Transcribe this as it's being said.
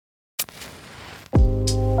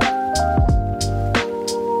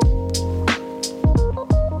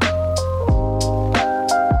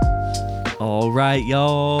right,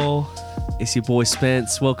 y'all. It's your boy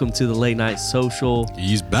Spence. Welcome to the Late Night Social.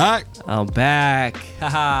 He's back. I'm back.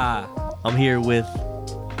 Haha. I'm here with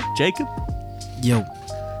Jacob. Yo.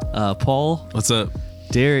 Paul. What's up?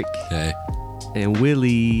 Derek. Hey. And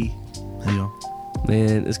Willie. Hey, yo.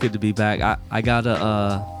 Man, it's good to be back. I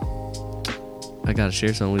gotta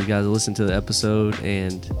share something with you guys. I listened to the episode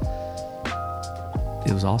and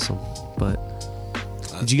it was awesome. But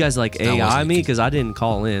did you guys like AI me? Because I didn't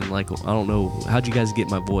call in. Like, I don't know. How'd you guys get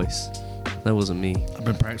my voice? That wasn't me. I've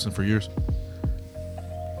been practicing for years.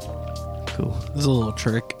 Cool. This is a little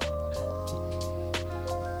trick.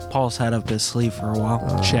 Paul's had up his sleeve for a while.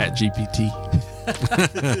 Chat GPT.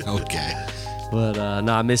 Okay. But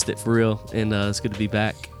no, I missed it for real, and it's good to be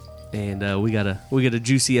back. And we got a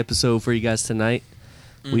juicy episode for you guys tonight.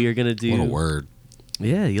 We are gonna do. What a word.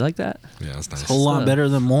 Yeah, you like that? Yeah, that's nice. A whole lot better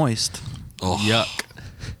than moist. Oh, Yuck.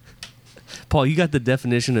 Paul, you got the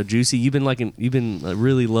definition of juicy. You've been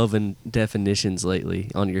really loving definitions lately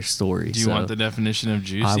on your story. Do you want the definition of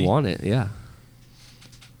juicy? I want it. Yeah.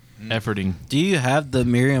 Efforting. Do you have the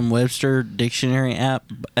Merriam-Webster dictionary app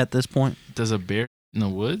at this point? Does a bear in the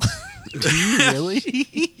woods? Do you really?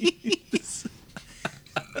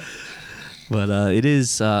 But it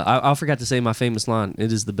is. I forgot to say my famous line.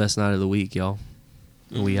 It is the best night of the week, y'all.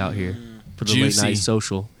 We out here for the Juicy. Late Night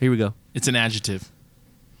Social. Here we go. It's an adjective.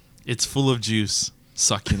 It's full of juice,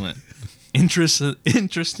 succulent,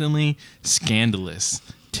 interestingly scandalous,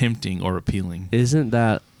 tempting, or appealing. Isn't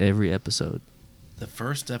that every episode? The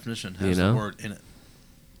first definition has You know? the word in it.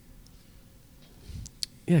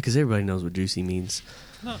 Yeah, because everybody knows what juicy means.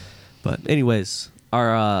 No. But anyways,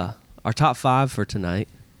 our top 5 for tonight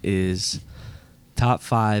is top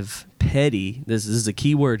 5 petty. This is a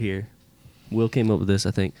key word here. Will came up with this,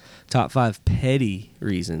 I think. Top 5 petty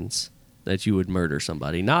reasons that you would murder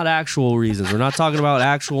somebody. Not actual reasons. We're not talking about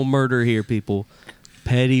actual murder here, people.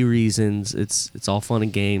 Petty reasons. It's all fun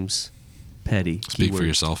and games. Petty. Speak Keyword. for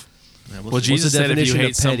yourself. Yeah, Well, What's Jesus the said if you definition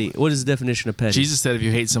hate of petty? What is the definition of petty? Jesus said if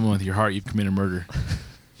you hate someone with your heart, you've committed murder.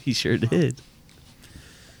 He sure did.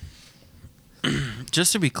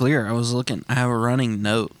 Just to be clear, I have a running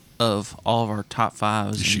note of all of our top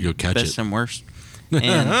 5s. You should go catch best it. and worst.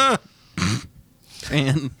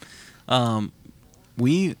 And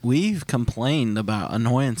we've complained about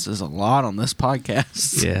annoyances a lot on this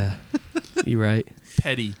podcast. Yeah. You're right.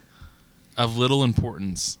 Petty, of little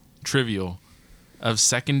importance, trivial, of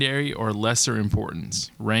secondary or lesser importance,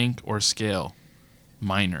 rank or scale,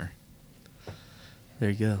 minor. There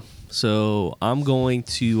you go. So I'm going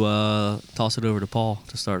to toss it over to Paul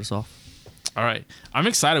to start us off. All right. I'm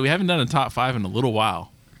excited. We haven't done a top 5 in a little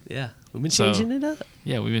while. Yeah. We've been So- changing it up.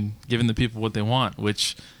 Yeah, we've been giving the people what they want,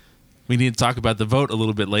 which we need to talk about the vote a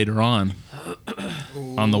little bit later on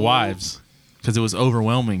the wives because it was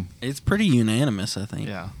overwhelming. It's pretty unanimous, I think.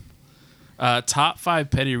 Yeah. Top 5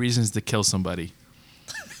 petty reasons to kill somebody.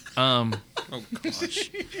 Oh, gosh.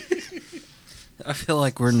 I feel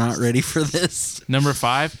like we're not ready for this. Number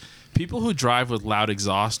 5, people who drive with loud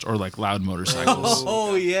exhaust or like loud motorcycles.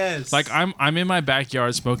 Oh, yes. Like I'm in my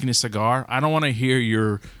backyard smoking a cigar. I don't want to hear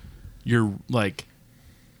your like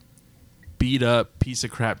beat up piece of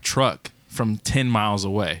crap truck from 10 miles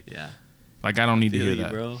away. Yeah. Like I don't need to Feel hear you,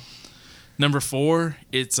 that. bro. Number 4,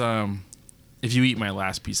 it's if you eat my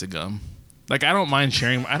last piece of gum. Like I don't mind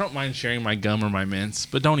sharing my gum or my mints,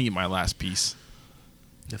 but don't eat my last piece.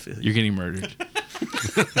 I feel you. You're getting murdered.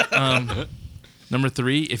 Number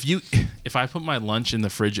 3, if I put my lunch in the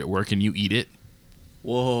fridge at work and you eat it,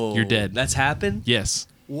 Whoa. You're dead. That's happened? yes.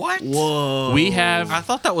 What? Whoa. We have I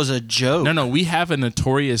thought that was a joke. No, we have a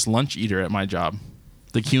notorious lunch eater at my job.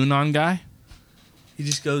 The QAnon guy. He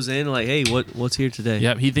just goes in like, hey, what's here today?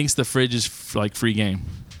 Yep, he thinks the fridge is like free game.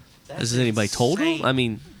 Has anybody told him? I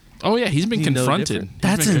mean, Oh yeah, he's been He's no confronted. different. He's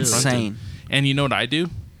That's been confronted. insane. And you know what I do?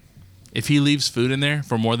 If he leaves food in there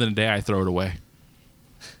for more than a day, I throw it away.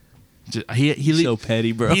 He so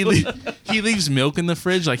petty, bro. he leaves milk in the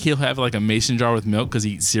fridge. Like he'll have like a mason jar with milk because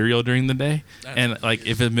he eats cereal during the day. And like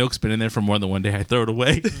if the milk's been in there for more than one day, I throw it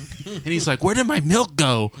away. And he's like, "Where did my milk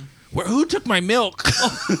go? Who took my milk?"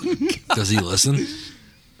 Does he listen?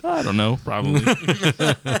 I don't know. Probably.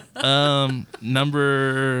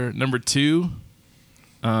 Number 2.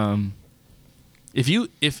 If you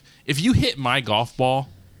hit my golf ball,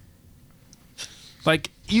 like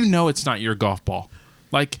it's not your golf ball,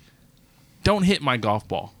 like don't hit my golf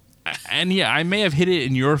ball. And yeah, I may have hit it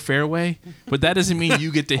in your fairway, but that doesn't mean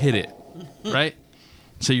you get to hit it, right?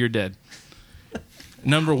 So you're dead.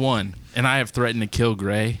 Number 1, and I have threatened to kill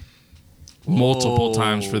Gray multiple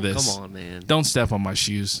times for this. Come on, man. Don't step on my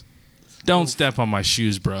shoes. Don't step on my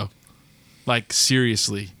shoes, bro. Like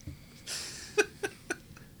seriously.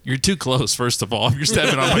 You're too close, first of all. If you're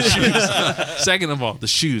stepping on my shoes. Second of all, the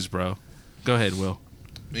shoes, bro. Go ahead, Will.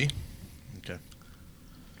 Me? Okay.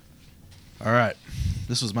 All right.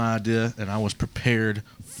 This was my idea, and I was prepared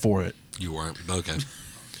for it. You weren't. Okay.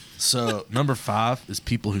 So, number 5 is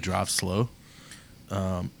people who drive slow,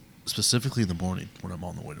 specifically in the morning when I'm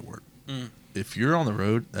on the way to work. If you're on the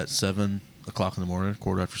road at 7 o'clock in the morning,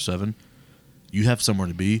 7:15, you have somewhere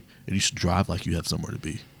to be, and you should drive like you have somewhere to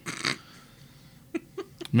be.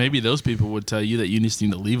 Maybe those people would tell you that you just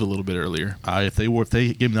need to leave a little bit earlier. If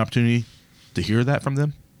they gave me the opportunity to hear that from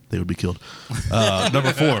them, they would be killed.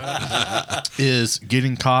 Number 4 is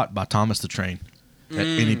getting caught by Thomas the Train at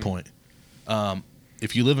any point.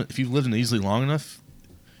 If you've lived in Easley long enough,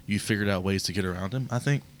 you figured out ways to get around him, I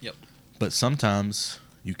think. Yep. But sometimes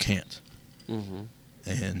you can't. Mm-hmm.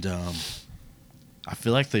 And I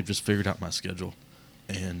feel like they've just figured out my schedule,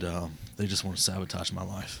 and they just want to sabotage my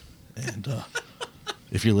life. And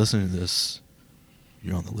if you're listening to this,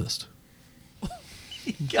 you're on the list.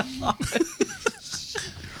 God.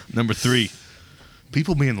 Number 3,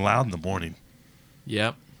 people being loud in the morning.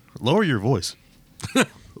 Yep. Lower your voice.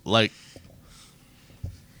 Like,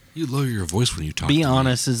 You lower your voice when you talk. Be to me.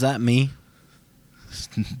 honest, is that me?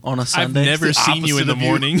 On a I've Sunday? never seen you in the opposite of you.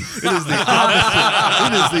 morning. It is the opposite.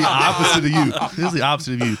 It is the opposite of you. It is the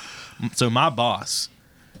opposite of you. So my boss,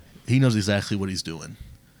 he knows exactly what he's doing.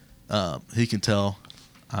 He can tell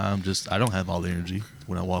I don't have all the energy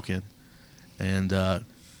when I walk in. And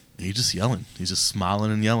he's just yelling. He's just smiling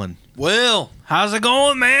and yelling. Will, how's it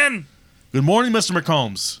going, man? Good morning, Mr.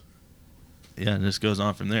 McCombs. Yeah, and this goes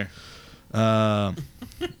on from there.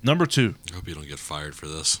 Number 2, I hope you don't get fired for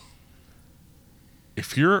this.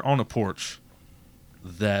 if you're on a porch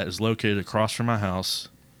that is located across from my house,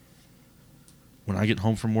 when I get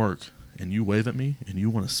home from work and you wave at me and you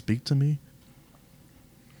want to speak to me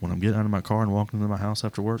when I'm getting out of my car and walking into my house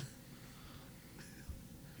after work,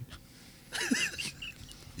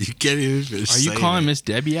 You can't even finish Are you saying calling it. Miss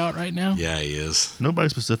Debbie out right now? Yeah, he is. nobody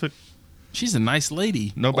specific. She's a nice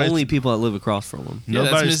lady. Nobody, Only people that live across from them. Yeah,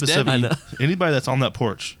 that's nobody Miss specific. Debbie. I know. Anybody that's on that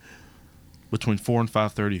porch between 4 and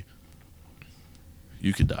 5:30,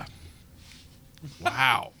 you could die.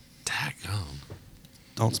 Wow. Daggum.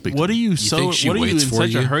 Don't speak. What to are me. you think she what are you in waits for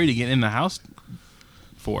such a you? hurry to get in the house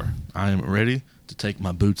for? I am ready to take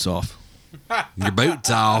my boots off. Your boots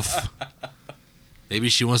off. Maybe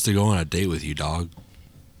she wants to go on a date with you, dog.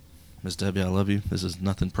 Miss Debbie, I love you. This is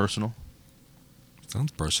nothing personal,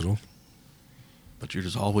 Sounds personal. but you're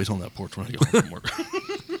just always on that porch when I get home from work.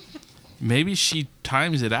 Maybe she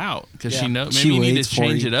times it out because she Yeah. knows. She Maybe you need waits to for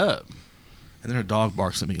change you. it up. And then her dog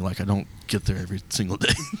barks at me like I don't get there every single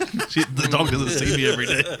day. The dog doesn't see me every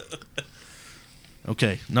day.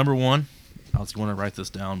 Okay, number 1. I was going to write this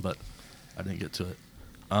down, but I didn't get to it.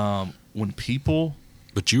 When people,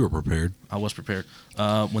 But you were prepared. I was prepared.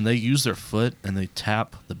 When they use their foot and they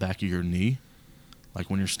tap the back of your knee, like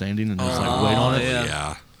when you're standing and there's like weight on it,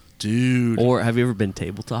 Yeah. dude. Or have you ever been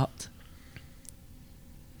tabletopped?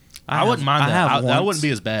 I wouldn't mind that. That once. wouldn't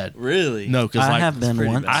be as bad. Really? No, because I like have been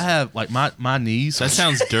pretty once. I have like my knees. That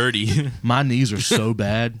sounds dirty. My knees are so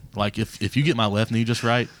bad. Like if you get my left knee just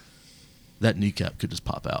right, that kneecap could just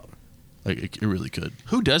pop out. Like it really could.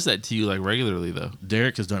 Who does that to you like regularly though?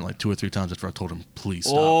 Derek has done it like 2 or 3 times after I told him, please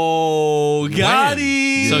stop. Oh, got When?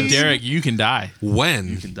 him. So Yes. Derek, you can die. When?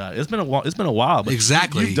 You can die. It's been a while. It's been a while, but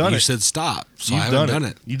Exactly. You've done you it. said stop, so You've I haven't done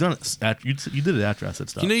it. You've done it. After, you did it after I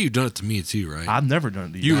said stop. You know you've done it to me too, right? I've never done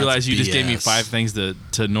it to you. You realize you just gave me BS. 5 things to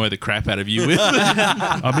annoy the crap out of you with.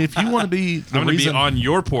 I mean, if you want to be the I'm going to be reason, on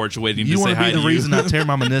your porch waiting to you say want to hi be the to reason you. I tear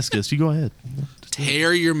my meniscus, you go ahead.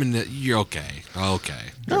 Tear your You're okay. Okay.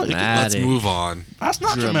 No, Let's Dramatic. move on. That's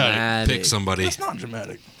not dramatic. Pick somebody. That's not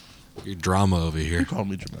dramatic. Your drama over here. You called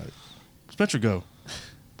me dramatic. Spencer, go.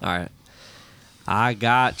 All right. I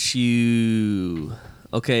got you.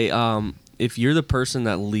 Okay, if you're the person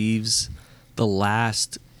that leaves the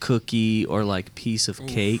last cookie or like piece of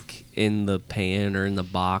cake in the pan or in the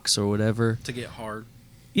box or whatever. To get hard.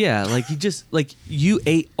 Yeah, like you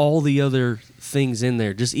ate all the other things in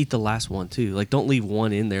there. Just eat the last one too. Like don't leave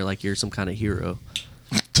one in there like you're some kind of hero.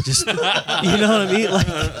 Just you know what I mean?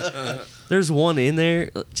 Like there's one in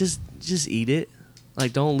there. Just eat it.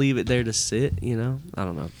 Like don't leave it there to sit, you know? I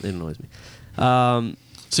don't know. It annoys me.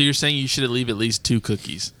 So you're saying you should leave at least 2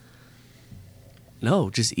 cookies. No,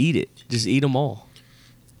 just eat it. Just eat them all.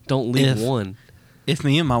 Don't leave If- one. If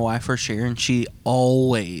me and my wife are sharing, she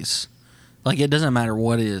always, like it doesn't matter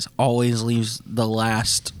what it is, always leaves the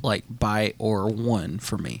last like bite or one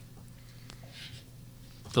for me.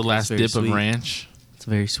 The last very dip sweet. of ranch. It's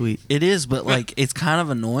very sweet. It is, but like it's kind of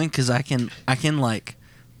annoying because I can like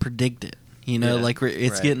predict it. You know, Yeah, like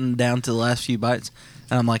it's right. getting down to the last few bites,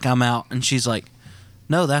 and I'm like, I'm out, and she's like,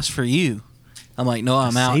 no, that's for you. I'm like, no,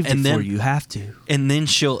 I'm out, Saved and it then for you have to. and then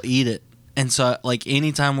she'll eat it. And so, like,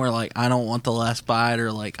 anytime we're like, I don't want the last bite,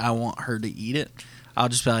 or like, I want her to eat it, I'll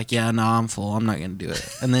just be like, yeah, no, I'm full. I'm not gonna do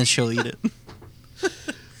it. And then she'll eat it.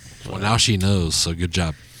 Well, now she knows, so good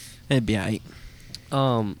job. It'd be alright.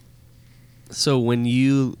 So when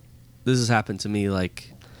this has happened to me, like,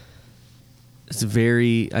 it's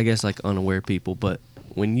very, I guess, like, unaware people, but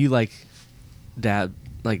when you like dab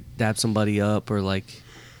somebody up, or like,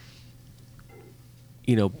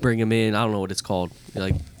 you know, bring them in, I don't know what it's called,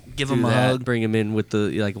 like, Give do them a that, hug. bring them in with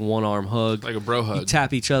the like one arm hug, Like a bro you hug.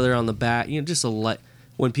 tap each other on the back, you know, just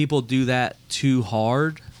when people do that too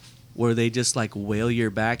hard, where they just like wail your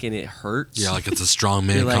back and it hurts. Yeah, like it's a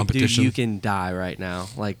strongman you're like, competition. dude, you can die right now.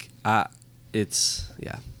 Like, it's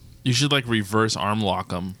yeah. You should like reverse arm lock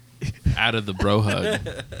them out of the bro hug.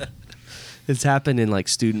 It's happened in like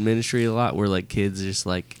student ministry a lot, where like kids just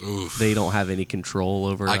like Oof. they don't have any control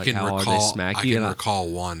over I like can how hard they recall. smack I you. can And recall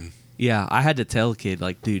one. yeah, I had to tell a kid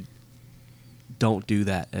like, dude, don't do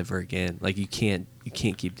that ever again. Like you can't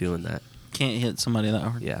keep doing that. Can't hit somebody that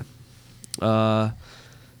hard. Yeah.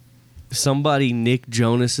 Somebody Nick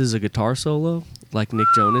Jonas's a guitar solo like Nick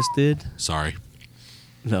Jonas did. Sorry.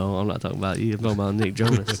 No, I'm not talking about you. I'm talking about Nick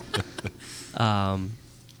Jonas.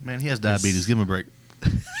 Man, he has diabetes. Give him a break.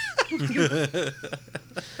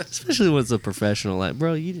 Especially when it's a professional. Like,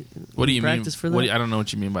 bro, What do you mean? practice for that? I don't know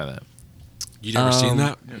what you mean by that. You never seen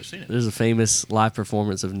that? Never seen it. There's a famous live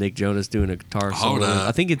performance of Nick Jonas doing a guitar Hold solo. up.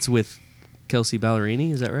 I think it's with Kelsey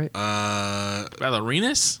Ballerini. Is that right?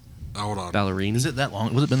 Ballerinas? Hold on. Ballerini. Is it that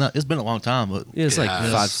long? Was it been that? It's been a long time, but Yeah, it's like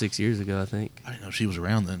Yes. 5-6 years ago, I think. I didn't know she was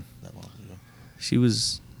around then. That long ago. She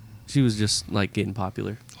was just like getting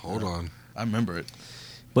popular, Hold on. I remember it.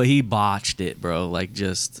 but he botched it, bro. Like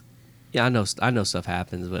just yeah, I know stuff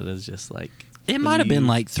happens, but it's just like It might have been you-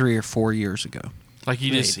 like 3 or 4 years ago. Like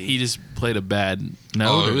he Maybe. just played a bad note.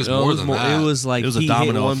 Oh, it or- was No, more than that. It was like It was a he hit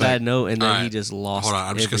domino one bad effect. note and then All he right. just lost. Hold on.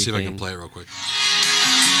 I'm just going to see if I can everything. play it real quick.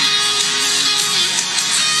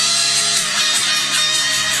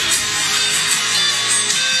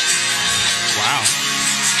 Wow.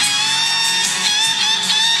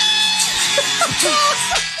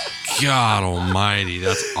 God almighty.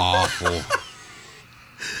 That's awful.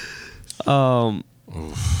 All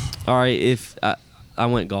right, if I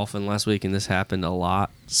went golfing last week and this happened a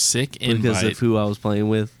lot Sick because invite. of who I was playing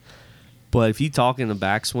with. But if you talk in the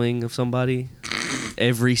backswing of somebody,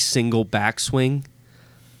 every single backswing,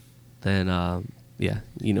 then yeah,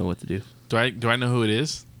 you know what to do. Do I know who it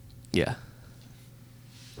is? Yeah.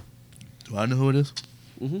 Do I know who it is?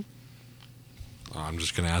 I'm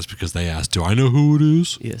just going to ask because they asked. Do I know who it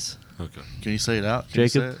is? Yes. Okay. Can you say it out? Can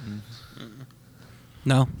Jacob? You say it?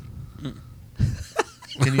 No.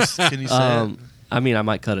 Can you say it? I mean, I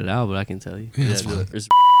might cut it out, but I can tell you. Yeah, that's do fine. it. There's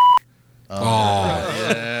Oh.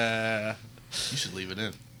 Yeah. You should leave it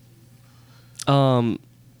in.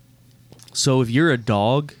 So if you're a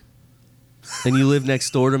dog and you live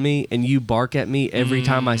next door to me and you bark at me every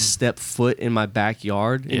time I step foot in my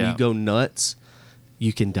backyard and Yeah. you go nuts,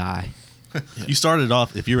 you can die. You started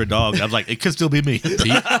off, if you're a dog, I was like, it could still be me.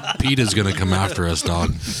 Pete is going to come after us,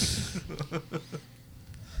 dog.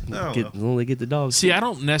 Only get the dog. See, I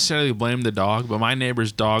don't necessarily blame the dog, but my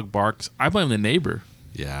neighbor's dog barks. I blame the neighbor.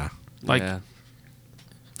 Yeah. Like, yeah.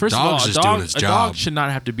 first Dog's of just all, doing his a dog job. should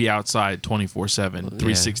not have to be outside 24/7,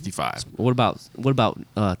 365. What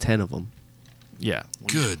about 10 of them? Yeah,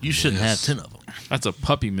 Good. You shouldn't have 10 of them. that's a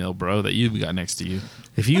puppy mill, bro, that you've got next to you.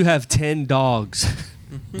 If you have 10 dogs,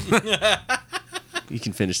 you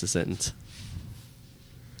can finish the sentence.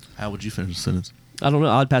 How would you finish the sentence? I don't know.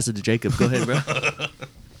 I'd pass it to Jacob. Go ahead, bro.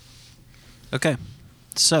 Okay.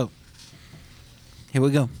 So, here we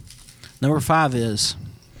go. Number 5 is,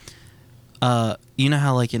 you know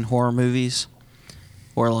how like in horror movies,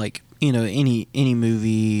 or like, you know, any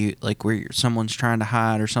movie like where someone's trying to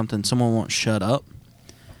hide or something, someone won't shut up.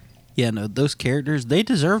 Yeah, no, those characters, they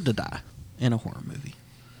deserve to die in a horror movie.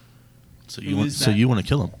 So Who you want, is so that? you want to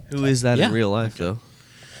kill him? Who is that Yeah. in real life, though?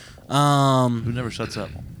 Who never shuts up?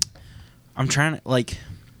 I'm trying to, like,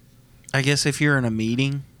 I guess if you're in a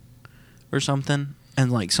meeting or something and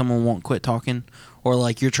like someone won't quit talking, or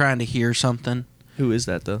like you're trying to hear something. Who is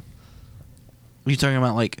that, though? You talking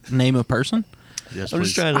about like name a person? Yes, I'm please.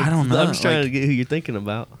 just trying to. I don't know, I'm just trying like- to get who you're thinking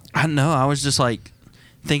about. I know. I was just like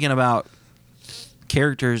thinking about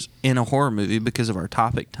characters in a horror movie because of our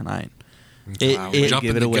topic tonight. Wow, it- you're jumping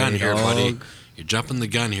give it the away, gun here, buddy. dog. You're jumping the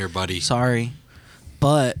gun here, buddy. Sorry,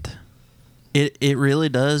 but it really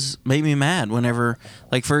does make me mad whenever,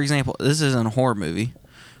 like, for example, this isn't a horror movie,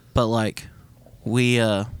 but like we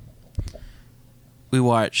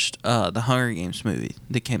watched the Hunger Games movie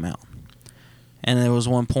that came out, and there was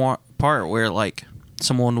one part where like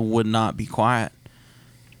someone would not be quiet,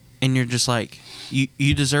 and you're just like,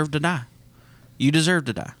 you deserve to die. You deserve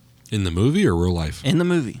to die. In the movie or real life? In the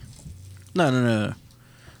movie. No.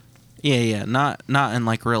 Yeah, not in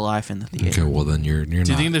like real life in the theater. Okay, well then you're Do you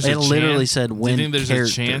not. think there's It a literally chance, said Do you when think there's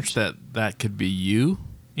characters. a chance that could be you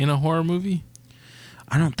in a horror movie?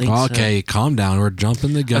 I don't think so. Okay, calm down. We're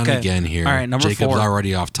jumping the gun Okay. again here. All right, number Jacob's 4.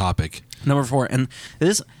 already off topic. Number 4, and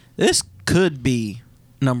this could be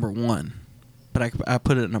number 1, but I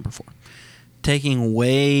put it at number 4. Taking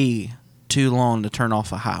way too long to turn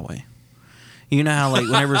off a highway. You know how like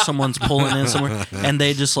whenever someone's pulling in somewhere and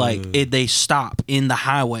they just like they stop in the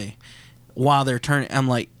highway while they're turning. I'm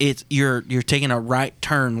like, you're taking a right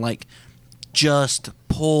turn, like just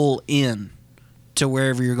pull in to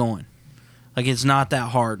wherever you're going. Like it's not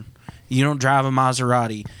that hard. You don't drive a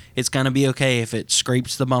Maserati. It's gonna be okay if it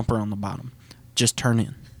scrapes the bumper on the bottom. Just turn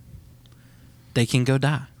in. They can go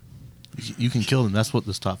die. You can kill them. That's what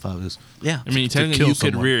this top 5 is. Yeah. I mean, To technically, kill you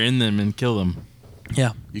could someone. rear end them and kill them.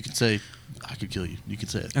 Yeah. You can say, I could kill you. You can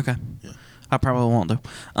say it. Okay. Yeah. I probably won't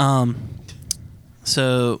though.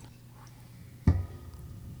 So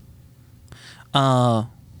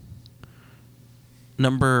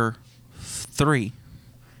number 3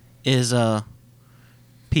 is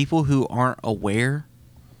people who aren't aware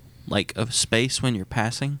like of space when you're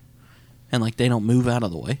passing and like they don't move out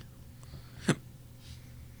of the way.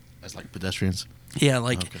 That's like pedestrians. Yeah,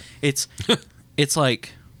 like Okay. it's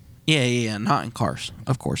like yeah, not in cars,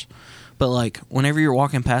 of course. But like whenever you're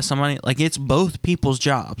walking past somebody, like it's both people's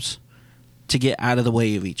jobs to get out of the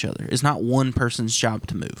way of each other. It's not one person's job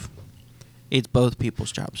to move. It's both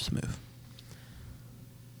people's jobs to move.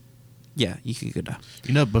 Yeah, you could go down.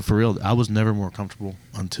 You know, but for real, I was never more comfortable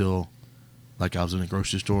until, like, I was in a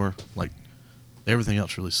grocery store. Like, everything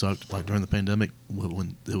else really sucked. Like, during the pandemic,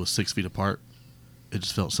 when it was 6 feet apart, it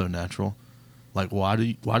just felt so natural. Like, why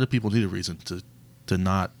do people need a reason to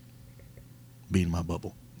not be in my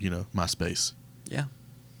bubble? You know, my space. Yeah.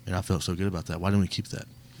 And I felt so good about that. Why didn't we keep that?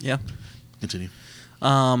 Yeah. Continue.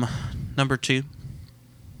 Number 2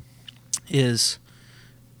 is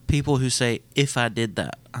people who say, if I did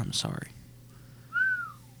that, I'm sorry.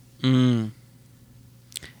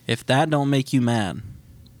 If that don't make you mad,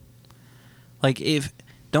 like if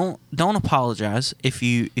don't apologize if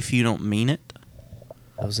you don't mean it.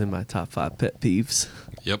 That was in my top 5 pet peeves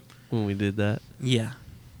Yep. when we did that. Yeah.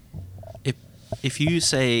 If you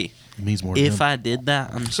say, It means more to if him. I did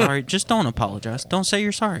that, I'm sorry, just don't apologize. Don't say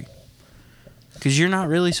you're sorry. Because you're not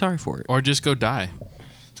really sorry for it. Or just go die.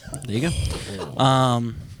 There you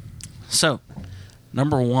go. So,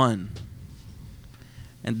 number 1,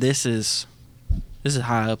 and this is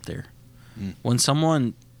high up there. Mm. When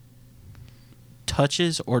someone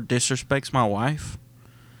touches or disrespects my wife,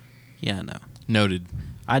 yeah, no. Noted.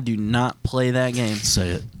 I do not play that game. Say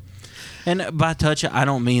it. And by touch, I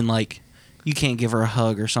don't mean like you can't give her a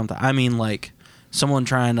hug or something. I mean like someone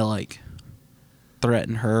trying to like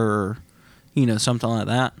threaten her or, you know, something like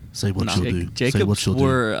that. Say what No. you'll do. Say what Jacobs you'll do.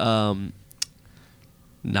 were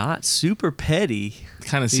not super petty.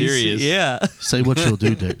 Kind of He's- serious. Yeah. Say what you'll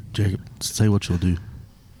do, Jacob. Say what you'll do.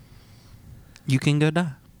 You can go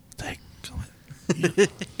die. Dang, go ahead.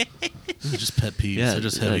 These are just pet peeves. Yeah. They're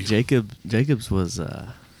just heavy. Jacobs was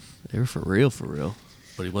they were for real.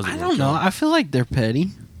 But he wasn't. I gonna don't know. kill him. I feel like they're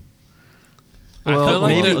petty. I feel like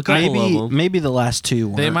maybe- they're- a couple of maybe them. maybe the last 2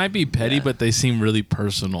 weren't. They might be petty, Yeah. but they seem really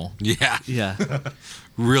personal. Yeah. Yeah.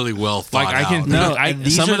 Really well thought Like I can, out. No, think,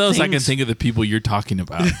 these some are of those I can things- think of the people you're talking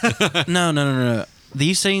about. No.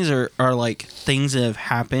 These things are like things that have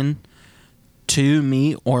happened to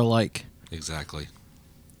me or like Exactly.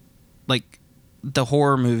 the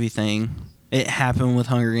horror movie thing. It happened with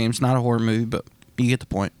Hunger Games. Not a horror movie, but you get the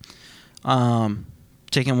point.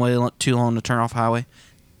 Taking way too long to turn off highway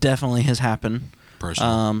definitely has happened.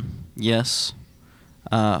 Personal. Yes.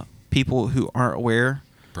 People who aren't aware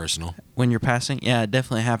Personal. when you're passing. Yeah, it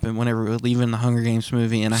definitely happened whenever we were leaving the Hunger Games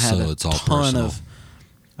movie, and I had So it's all ton personal. of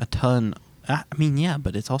a ton. I mean, yeah,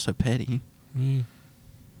 but it's also petty. I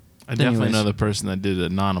definitely Anyways. know the person that did a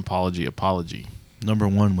non-apology apology. Number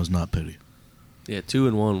 1 was not petty. Yeah. 2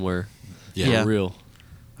 and 1 were Yeah. for real.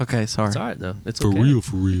 Okay, sorry. It's all right though. It's For okay. real,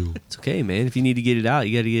 for real. It's okay, man. If you need to get it out,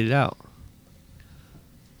 you got to get it out.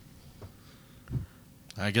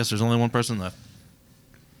 I guess there's only one person left.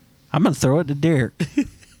 I'm gonna throw it to Derek.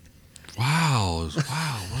 Wow.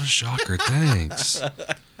 Wow. What a shocker. Thanks. All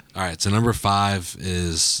right. So number 5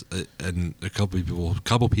 is, and a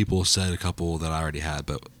couple people said a couple that I already had,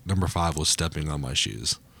 but number 5 was stepping on my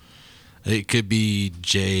shoes. It could be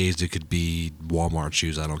J's. It could be Walmart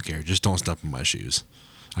shoes. I don't care. Just don't step in my shoes.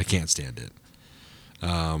 I can't stand it.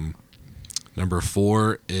 Number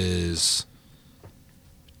 4 is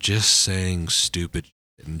just saying stupid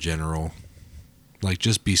shit in general. Like,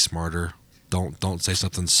 just be smarter. Don't say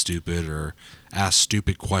something stupid or ask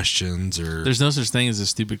stupid questions or. There's no such thing as a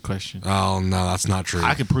stupid question. Oh no, that's not true.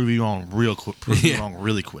 I can prove you wrong real quick. Prove you wrong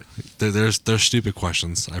really quick. There's stupid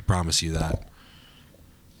questions. I promise you that.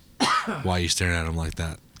 Why are you staring at him like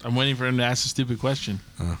that? I'm waiting for him to ask a stupid question.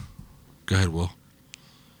 Go ahead, Will.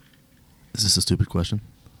 Is this a stupid question?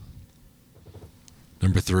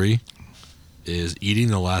 Number 3 is eating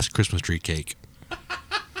the last Christmas tree cake.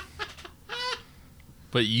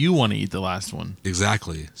 But you want to eat the last one.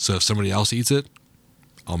 Exactly. So if somebody else eats it,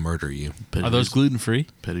 I'll murder you. Petty Are those reason- gluten free?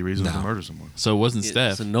 petty reasons No. to murder someone? So it wasn't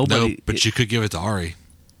Steph. So No, nobody, but you could give it to Ari.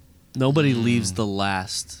 nobody leaves the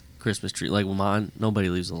last Christmas tree. Like mine, nobody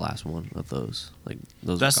leaves the last one of those. Like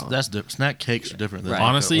those. That's are gone. that's different. Snack cakes are different than Right. like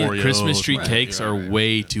Honestly, Oreos, Christmas tree right, cakes yeah, are right.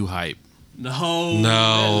 way too hype. no,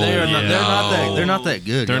 No. They're not. No. They're not that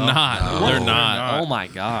good. They're y'all. not. No. They're not. Oh my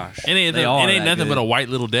gosh, It ain't, They are it ain't that nothing good. but a white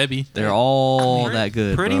little Debbie. They're all that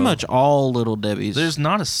good. Pretty bro. much all Little Debbie's. There's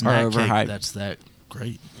not a snack cake overhyped. that's that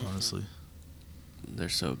great. Honestly, They're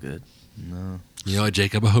so good. no. You know what,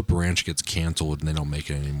 Jacob? I hope Ranch gets canceled and they don't make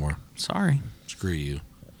it anymore. Sorry. Screw you.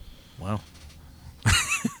 Wow.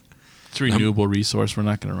 It's a renewable resource. We're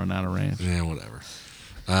not going to run out of ranch. Yeah, whatever.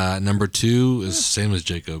 Number 2 is same as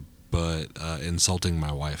Jacob, but insulting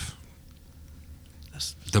my wife.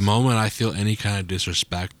 That's, The moment I feel any kind of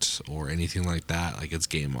disrespect or anything like that, like it's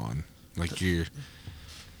game on. Like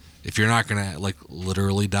if you're not gonna like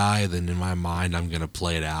literally die, then in my mind I'm gonna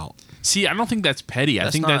play it out. See, I don't think that's petty. I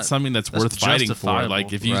That's think not- that's something that's that's worth fighting for. justifiable.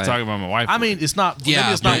 Like if you Right. talk about my wife, I mean, it's not. Yeah,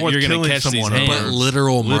 maybe it's not but worth you're gonna killing catch these someone. hands. But over.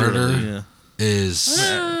 literal murder Literally, yeah. is.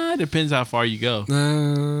 it depends how far you go.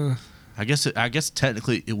 I guess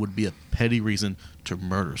technically it would be a petty reason to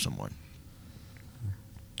murder someone.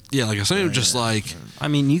 Yeah, like if somebody was just like I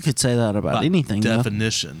mean, you could say that about By anything. though.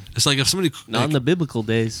 definition. it's like if somebody Not in the biblical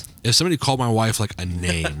days. if somebody called my wife like a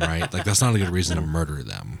name, right? Like that's not a good reason to murder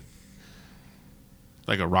them.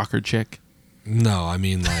 Like a rocker chick. No, I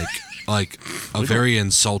mean like a very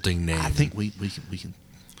insulting name. I think we can.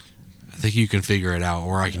 I think you can figure it out,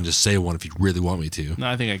 or I can just say one if you really want me to. No,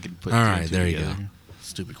 I think I could put. All two right, and two there you together. go.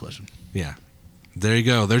 Stupid question. Yeah. There you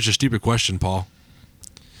go. There's your stupid question, Paul.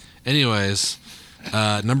 Anyways,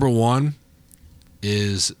 number 1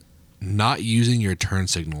 is not using your turn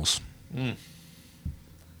signals. Big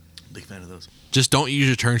fan of those. Just don't use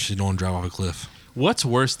your turn signal and drive off a cliff. What's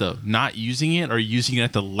worse though, not using it or using it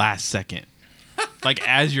at the last second, like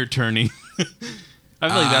as you're turning? I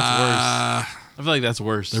feel like that's worse. I feel like that's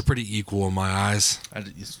worse. They're pretty equal in my eyes. I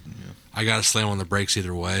just, I got to slam on the brakes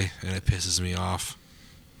either way, and it pisses me off.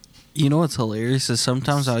 You know what's hilarious is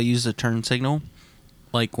sometimes I'll use the turn signal,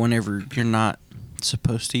 like whenever you're not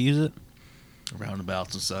supposed to use it.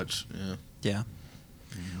 roundabouts and such. Yeah. Yeah.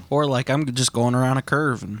 Or like I'm just going around a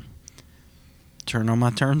curve and turn on my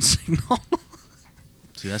turn signal.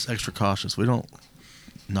 See, that's extra cautious. We don't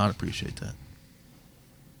not appreciate that.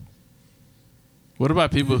 What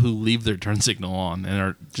about people who leave their turn signal on and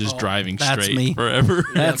are just driving that's straight me. forever?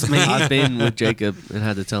 That's me. I've been with Jacob and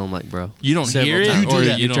had to tell him like, bro, You don't several hear it, times, or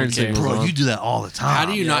your you don't turn care? signal's Bro, on. you do that all the time. How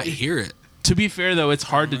do you not hear it? To be fair though, it's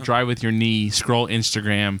hard to drive with your knee, scroll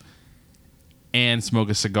Instagram, and smoke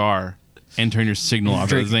a cigar and turn your signal off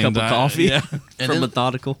drink at the a same cup of time. coffee Yeah. And from then-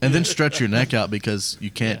 methodical. And then stretch your neck out because you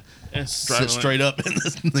can't Yeah, sit straight up in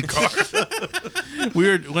the car.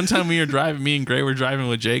 One time we were driving. Me and Gray were driving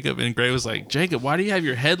with Jacob, and Gray was like, "Jacob, why do you have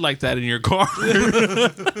your head like that in your car?"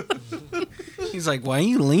 He's like, "Why are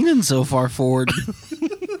you leaning so far forward?"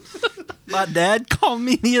 My dad called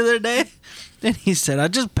me the other day, and he said, "I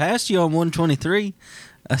just passed you on 123."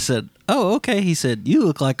 I said, "Oh, okay." He said, "You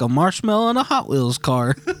look like a marshmallow in a Hot Wheels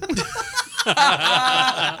car."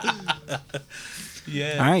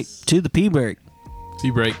 Yeah. All right, to the P break.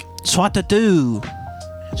 Tea break. Swat-a-doo.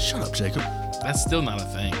 Shut up, Jacob. That's still not a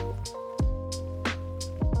thing.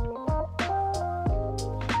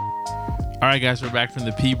 All right, guys, we're back from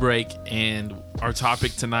the pee break, and our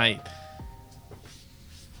topic tonight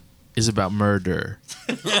is about murder.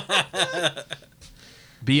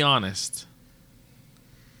 Be honest.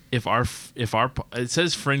 If our it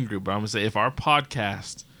says friend group, but I'm gonna say if our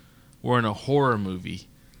podcast were in a horror movie,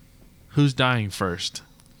 who's dying first?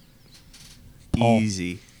 Paul.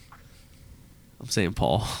 Easy. I'm saying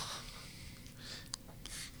Paul.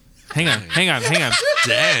 Hang on.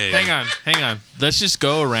 Dang. Hang on. Let's just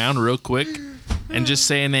go around real quick and just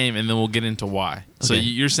say a name, and then we'll get into why. So Okay.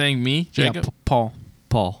 you're saying me, Yeah, Jacob? Paul.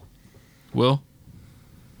 Paul. Will?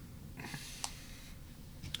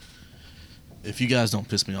 If you guys don't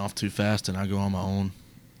piss me off too fast and I go on my own,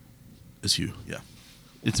 it's you. Yeah.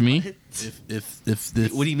 It's me? If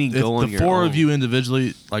What do you mean if go on the your four own? of you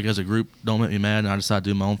individually, like as a group, don't make me mad and I decide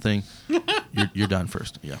to do my own thing, you're done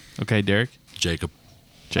first. Yeah. Okay, Derek? Jacob.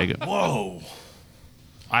 Jacob. Whoa.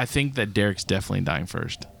 I think that Derek's definitely dying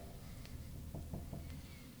first.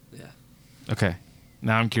 Yeah. Okay.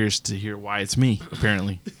 Now I'm curious to hear why it's me,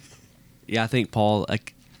 apparently. Yeah, I think Paul.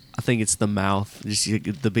 Like, I think it's the mouth. Just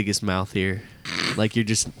the biggest mouth here. Like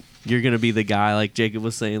you're gonna be the guy, like Jacob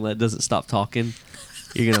was saying, that doesn't stop talking.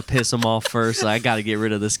 You're gonna piss him off first. Like, I got to get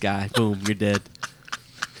rid of this guy. Boom, you're dead.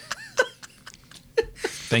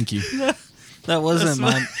 Thank you. That wasn't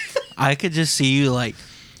mine. I could just see you like,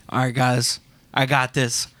 all right, guys, I got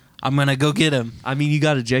this. I'm gonna go get him. I mean, you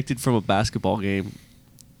got ejected from a basketball game.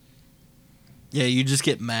 Yeah, you just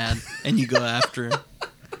get mad and you go after him.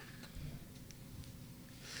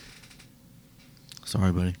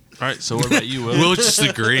 Sorry, buddy. All right, so what about you, Will? Will's just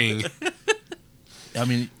agreeing. I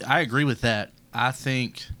mean, I agree with that. I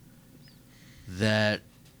think that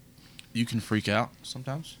you can freak out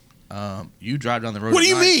sometimes. You drive down the road. What do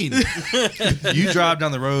you mean? You drive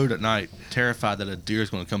down the road at night, terrified that a deer is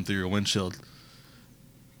going to come through your windshield.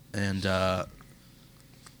 And so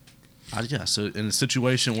in a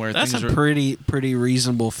situation where That's things a are, pretty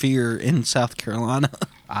reasonable fear in South Carolina.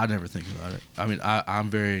 I never think about it. I mean, I'm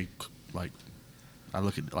very like I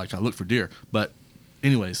look for deer. But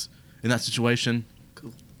anyways, in that situation,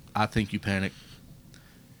 I think you panic.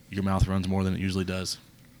 Your mouth runs more than it usually does,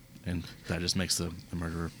 and that just makes the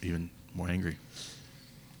murderer even more angry.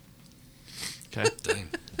 Okay. Dang.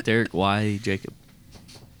 Derek, why Jacob?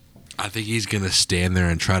 I think he's going to stand there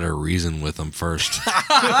and try to reason with him first. You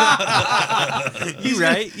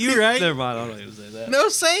right? You right? Never mind. I'm not gonna say that. No,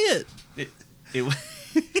 say it.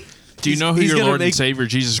 Do you know who he's your gonna Lord and make- Savior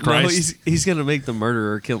Jesus No, Christ? he's gonna make the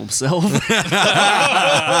murderer kill himself.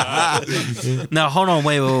 Now hold on,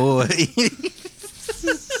 wait.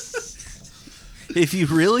 If you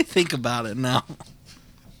really think about it now,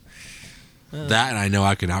 That, and I know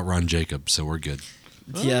I can outrun Jacob, so we're good.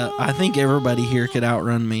 yeah, I think everybody here could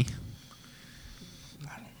outrun me.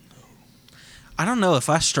 I don't know. If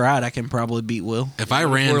I stride, I can probably beat Will. If I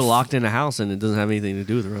ran, We're locked in a house and it doesn't have anything to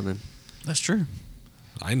do with running. That's true.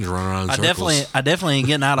 I can just run around in I circles. definitely ain't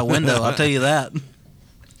getting out a window. I'll tell you that.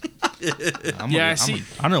 Yeah, I see.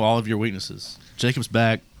 I know all of your weaknesses. Jacob's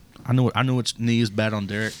back. I know which knee is bad on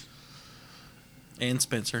Derek. And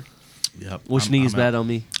Spencer. Yep. Which knee is bad on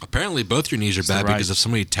me? Apparently, both your knees are bad right. because if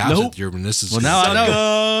somebody taps Nope. it, your meniscus. Well, now I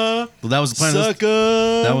know. Well, that was the plan.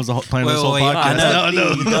 That was the plan of this whole Wait, podcast. I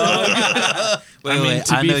know. I mean,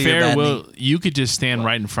 to I know be your fair, bad Will, knee. you could just stand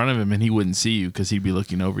right in front of him and he wouldn't see you because he'd be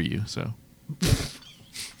looking over you. So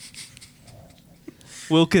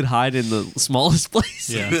Will could hide in the smallest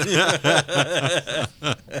place.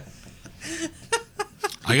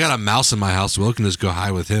 I got a mouse in my house. Will can just go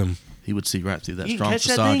high with him. He would see right through that You can strong catch that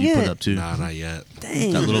facade thing you put yet. up too. Nah, not yet.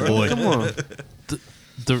 Dang, That little boy. Come on.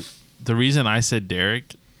 the reason I said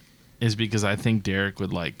Derek is because I think Derek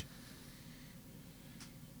would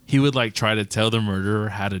try to tell the murderer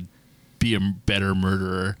how to be a better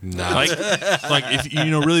murderer. Nah. Like if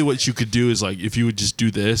really what you could do is if you would just do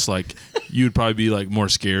this, you would probably be more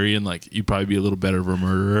scary and you'd probably be a little better of a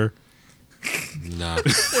murderer. Nah.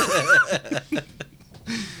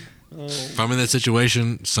 If I'm in that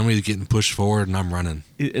situation, somebody's getting pushed forward and I'm running.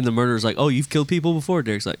 And the murderer's like, "Oh, you've killed people before?"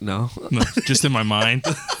 Derek's like, "No." No, just in my mind.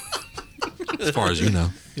 As far as you know.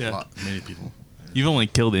 Yeah. Many people. You've only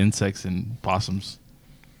killed insects and possums.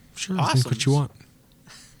 Sure, think what you want.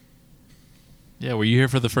 Yeah, were you here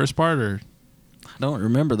for the first part or I don't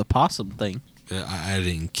remember the possum thing. I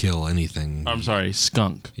didn't kill anything. I'm sorry,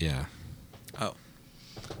 skunk. Yeah. Oh.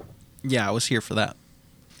 Yeah, I was here for that.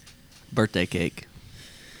 Birthday cake.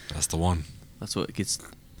 That's the one. That's what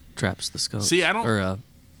traps the skunk. See, I don't- or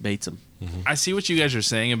baits him. I see what you guys are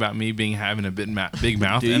saying about me having a big mouth.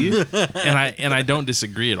 Do and, you? and I don't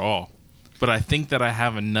disagree at all. But I think that I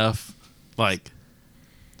have enough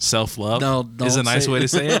self-love No, is a don't nice say- way to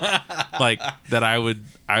say it. That I would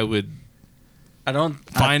I don't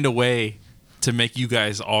find a way to make you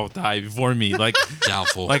guys all die before me.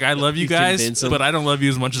 Doubtful. I love you You guys, convince 'em. but I don't love you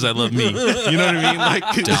as much as I love me. You know what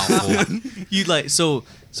I mean? Doubtful. You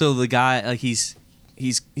so the guy he's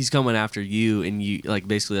coming after you and you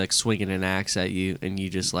basically swinging an axe at you and you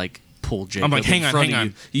just pull Jacob. I'm like, hang in on, front hang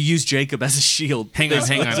of on. You use Jacob as a shield. hang on. That's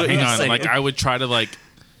what you're saying. I would try to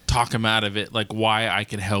talk him out of it, why I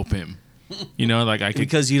could help him. You know, I could.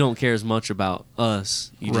 Because you don't care as much about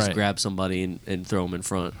us. You just Right. grab somebody and throw them in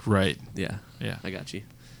front. Right. Yeah. Yeah. I got you.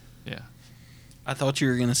 Yeah. I thought you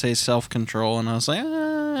were gonna say self-control, and I was like,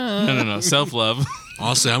 No. Self love.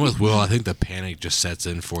 Honestly, I'm with Will. I think the panic just sets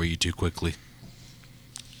in for you too quickly.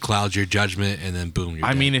 Clouds your judgment, and then boom, you're I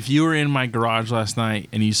dead. mean, if you were in my garage last night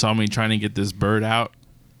and you saw me trying to get this bird out,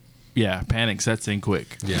 yeah, panic sets in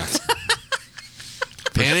quick. yeah.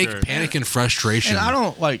 Panic, sure. panic, and frustration. And I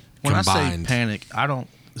don't like when I say Combined. panic. I don't.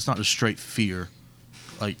 It's not just straight fear.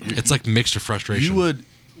 Like It's like mixed with frustration. you would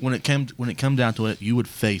when it come down to it, you would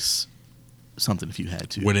face something if you had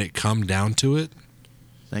to. when it come down to it.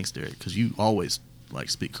 Thanks, Derek, because you always like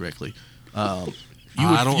speak correctly. I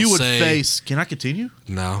don't you would say- face. Can I continue?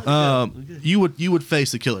 No, You would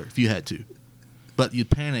face the killer if you had to, but your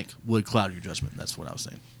panic would cloud your judgment. That's what I was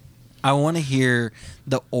saying. I want to hear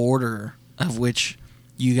the order of which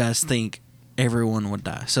you guys think everyone would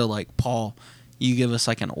die. So, like, Paul, you give us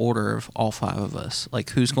like an order of all 5 of us.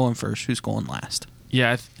 Like, who's going first? Who's going last?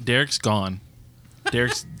 Yeah, Derek's gone.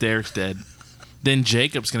 Derek's dead. Then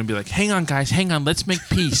Jacob's gonna be like, "Hang on, guys, hang on. Let's make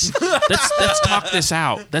peace. Let's talk this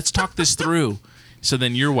out. Let's talk this through." So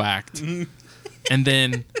then you're whacked, and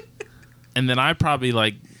then I probably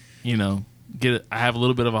like, I have a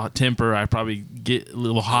little bit of a temper. I probably get a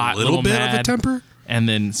little hot, a little bit mad, of a temper. and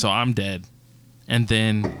then so I'm dead, and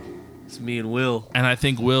then It's me and Will. and I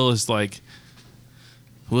think Will's like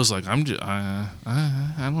I'm just I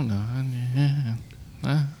don't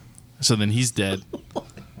know. So then he's dead.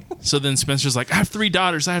 So then Spencer's like, I have 3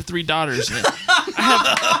 daughters. And I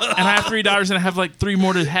have 3 daughters, and I have like 3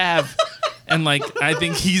 more to have. And like I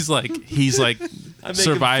think he's like I make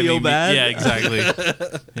surviving. him feel bad. Yeah,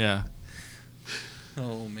 exactly. Yeah.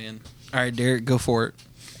 Oh, man. All right, Derek, go for it.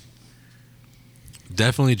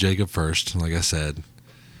 Definitely Jacob first, like I said.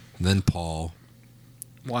 Then Paul.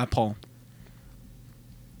 Why, Paul?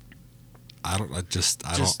 I don't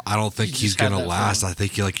think you he's just had gonna that last. feeling. I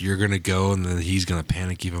think you're gonna go, and then he's gonna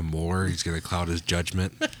panic even more. He's gonna cloud his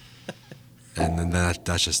judgment, and then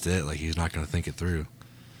that's just it. Like he's not gonna think it through.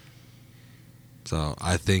 So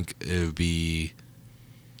I think it would be.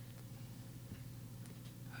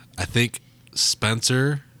 I think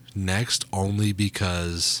Spencer next, only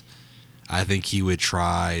because I think he would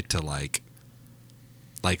try to like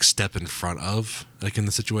step in front of in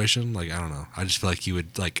the situation. Like I don't know. I just feel like he would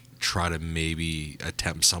try to maybe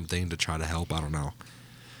attempt something to try to help. I don't know.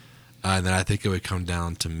 And then I think it would come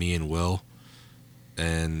down to me and Will,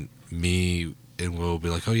 and me and Will would be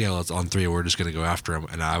like, "Oh yeah, let's on 3. We're just gonna go after him."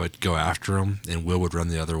 And I would go after him, and Will would run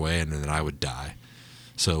the other way, and then I would die.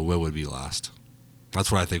 So Will would be last.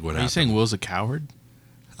 That's what I think would Are you happen. saying Will's a coward?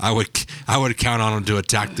 I would count on him to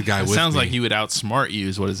attack the guy It with sounds me. like he would outsmart you.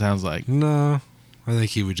 Is what it sounds like. No, I think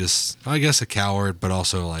he would just, I guess, a coward, but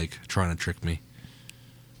also trying to trick me.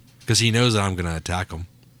 Because he knows that I'm going to attack him.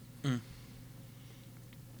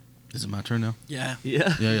 Is it my turn now? Yeah.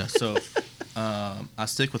 Yeah. Yeah. So I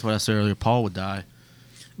stick with what I said earlier. Paul would die,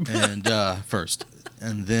 and first,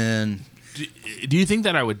 and then Do you think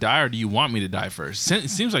that I would die, or do you want me to die first? It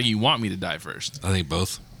seems like you want me to die first. I think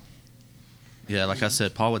both. yeah, like I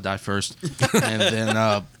said, Paul would die first, and then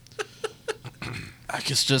I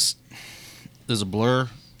guess just there's a blur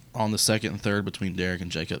on the second and third between Derek and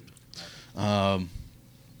Jacob. I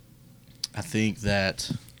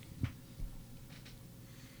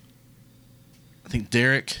think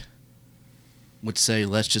Derek would say,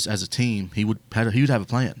 let's just, as a team, he would have a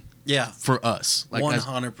plan Yeah. for us. Like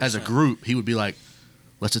 100%. as a group, he would be like,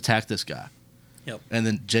 let's attack this guy. Yep. And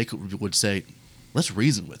then Jacob would say, let's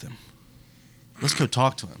reason with him. Let's go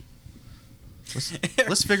talk to him.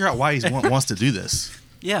 Let's figure out why he wants to do this.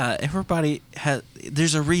 Yeah, everybody has.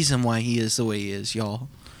 There's a reason why he is the way he is, y'all.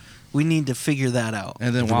 We need to figure that out.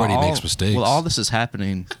 And then Everybody while makes mistakes. While all this is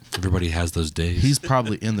happening, Everybody has those days. he's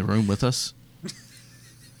probably in the room with us.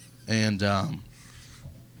 And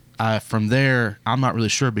from there, I'm not really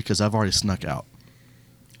sure because I've already snuck out.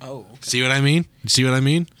 Oh, See what I mean? See what I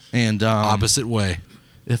mean? And Opposite way.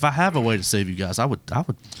 if I have a way to save you guys, I'm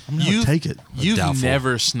gonna take it. You've Doubtful.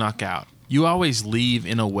 never snuck out. You always leave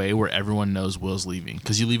in a way where everyone knows Will's leaving,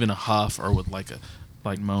 because you leave in a huff or with like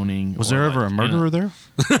moaning. Was or there ever like, a murderer there?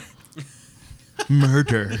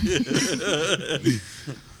 Murder.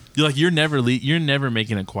 You're never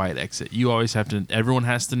making a quiet exit. You always have to. Everyone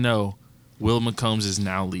has to know Will McCombs is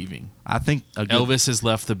now leaving. I think Elvis has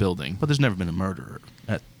left the building but there's never been a murderer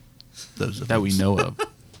at those that we events. know of.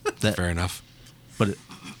 That, Fair enough. but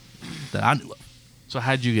that I knew of. So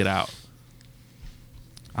how'd you get out?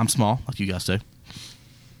 I'm small, like you guys say.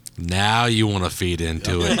 Now you want to feed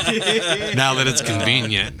into it. Now that it's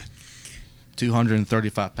convenient.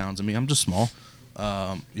 235 pounds of me. I'm just small.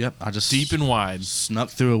 Yep. I just Deep and wide. snuck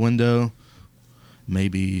through a window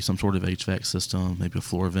maybe some sort of HVAC system, maybe a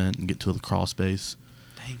floor vent, and get to the crawl space.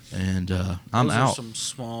 Dang. And I'm Those are out. some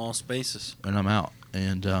small spaces. And I'm out.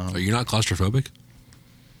 And Are you not claustrophobic?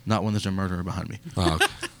 not when there's a murderer behind me. Oh, okay.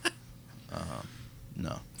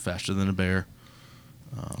 No, faster than a bear,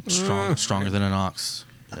 stronger than an ox.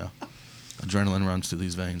 Yeah, adrenaline runs through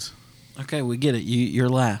these veins. Okay, we get it. You're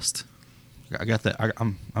last. I got that.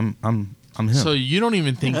 I'm him. So you don't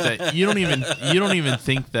even think that you don't even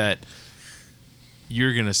think that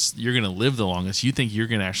you're gonna live the longest. You think you're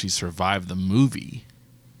gonna actually survive the movie.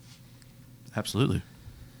 Absolutely.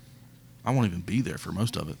 I won't even be there for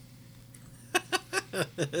most of it.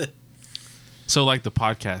 So like the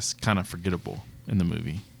podcast, kind of forgettable in the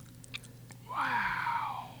movie.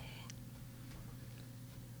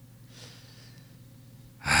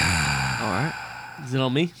 All right. Is it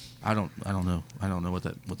on me? I don't know. I don't know what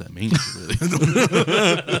that means really.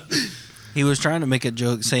 He was trying to make a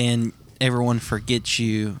joke saying everyone forgets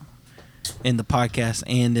you in the podcast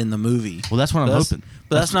and in the movie. Well, that's what I'm hoping.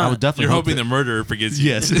 But that's not. I would definitely. You're hope hoping that- the murderer forgets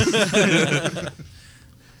you. Yes.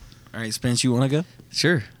 All right, Spence, you want to go?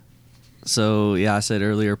 Sure. So yeah, I said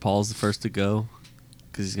earlier, Paul's the first to go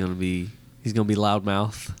because he's gonna be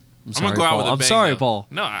loudmouth. I'm gonna go out Paul. with a I'm bang, sorry, though. Paul.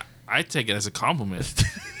 No, I take it as a compliment.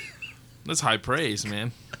 That's high praise,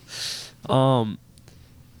 man. I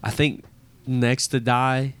think next to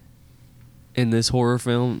die in this horror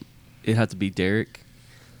film, it had to be Derek.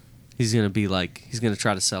 He's gonna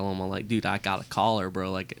try to sell him. I'm like, dude, I got a collar,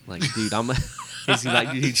 bro. Like, dude, he's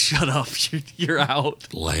like, dude, shut up, you're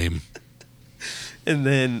out. Lame. And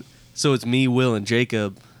then, so it's me, Will, and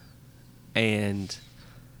Jacob, and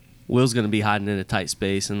Will's gonna be hiding in a tight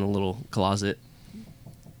space in a little closet.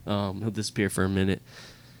 He'll disappear for a minute,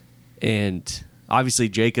 and obviously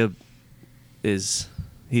Jacob he's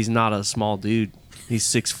not a small dude. He's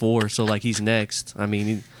 6'4", so like he's next. I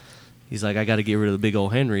mean, he's like, I got to get rid of the big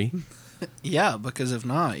old Henry. Yeah, because if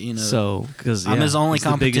not, So because I'm his only he's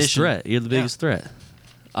the biggest competition. threat. You're the biggest threat.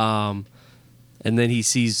 And then he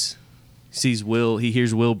sees Will. He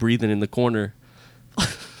hears Will breathing in the corner.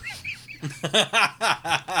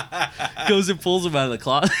 Goes and pulls him out of the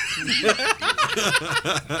closet.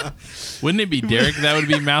 Wouldn't it be Derek that would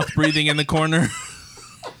be mouth breathing in the corner?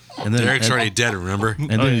 And then Derek's already dead, remember? And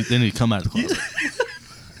then he come out of the closet.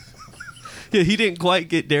 Yeah, he didn't quite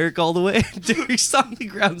get Derek all the way. Derek's on the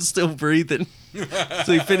ground still breathing.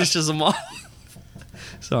 So he finishes him off.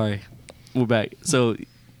 Sorry. We're back. So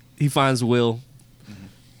he finds Will.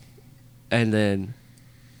 And then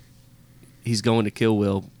he's going to kill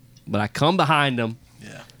Will. But I come behind him.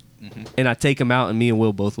 Yeah. And I take him out, and me and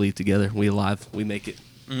Will both leave together. We alive. We make it.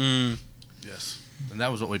 Yes. And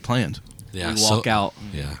that was what we planned. Yeah. We walk out.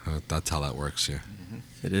 Yeah, that's how that works. Yeah.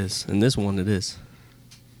 It is. In this one, it is.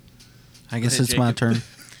 I guess Go ahead, it's my Jacob. turn.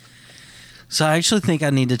 So I actually think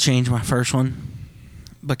I need to change my first one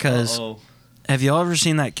because have y'all ever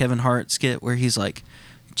seen that Kevin Hart skit where he's like,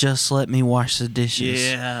 "Just let me wash the dishes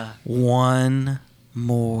Yeah. one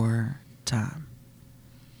more time."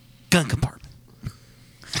 Gun compartment.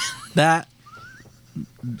 That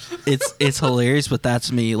it's hilarious, but that's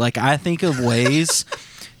me. Like I think of ways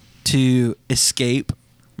to escape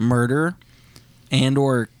murder and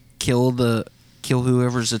or kill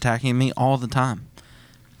whoever's attacking me all the time.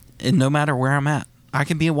 And no matter where I'm at. I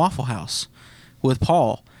can be at Waffle House with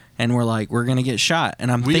Paul and we're gonna get shot.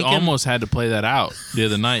 And I'm We thinking almost had to play that out the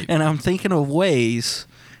other night. and I'm thinking of ways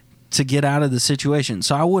to get out of the situation.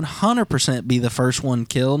 So I would 100% be the first one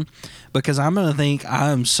killed because I'm going to think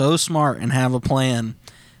I'm so smart and have a plan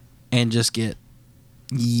and just get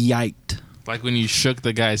yiked. Like when you shook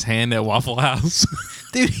the guy's hand at Waffle House.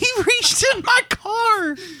 Dude, he reached in my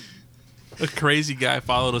car. A crazy guy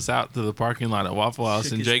followed us out to the parking lot at Waffle House,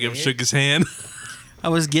 Shook and his Jacob hand? shook his hand I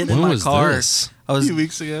was getting When in my was car. this? I a was few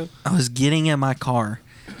weeks ago. I was getting in my car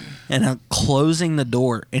and I'm closing the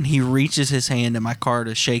door and he reaches his hand in my car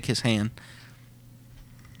to shake his hand.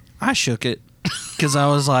 I shook it because I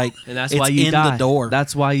was like, And that's it's why you in die. the door.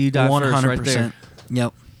 That's why you die first, right there.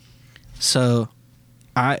 Yep. So,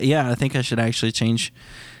 I think I should actually change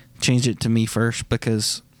it to me first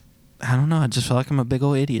because I don't know. I just feel like I'm a big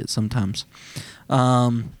old idiot sometimes.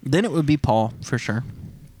 Then it would be Paul for sure.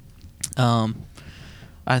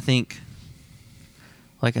 I think,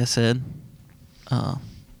 like I said, I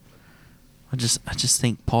just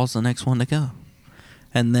think Paul's the next one to go,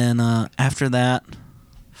 and then after that,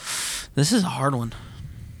 this is a hard one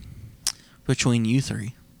between you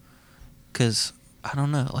three, because I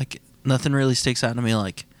don't know, like nothing really sticks out to me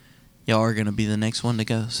like y'all are gonna be the next one to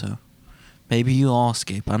go. So maybe you all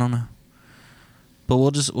escape. I don't know, but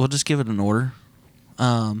we'll just give it an order.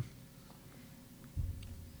 We'll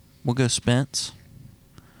go Spence.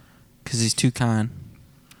 because he's too kind.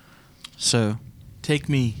 So, Take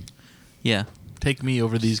me. yeah. Take me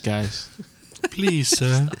over these guys. Please,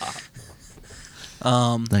 sir.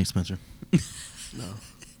 Thanks, Spencer.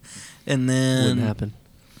 And Wouldn't then happen.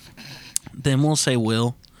 we'll say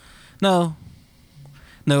Will. No,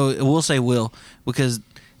 we'll say Will because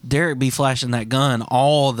Derek be flashing that gun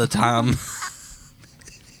all the time.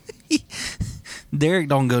 Derek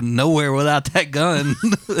don't go nowhere without that gun.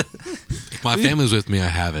 If my family's with me, I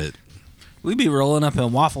have it. We be rolling up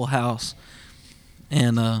in Waffle House,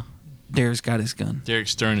 and Derek's got his gun. Derek's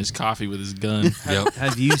stirring his coffee with his gun. Yep.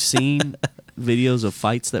 Have you seen videos of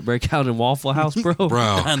fights that break out in Waffle House, bro? Bro,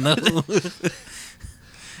 I know.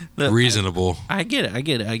 reasonable. I get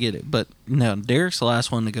it. But no, Derek's the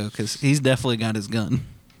last one to go because he's definitely got his gun.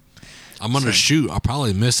 I'm going to shoot. I'll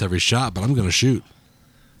probably miss every shot, but I'm going to shoot.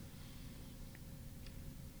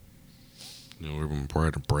 You know, we're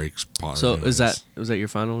at a break spot. So anyways. was that your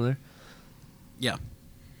final there? Yeah,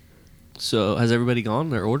 So has everybody gone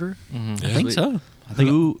their order? Yeah. I think so. I think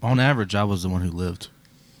Who- on average, I was the one who lived.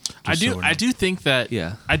 I Just do. so we're I not- do think that.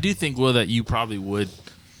 Yeah. I do think, Will, that you probably would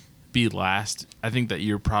be last. I think that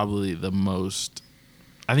you're probably the most.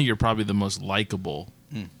 I think you're probably the most likable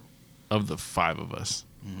of the five of us.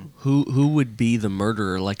 Who would be the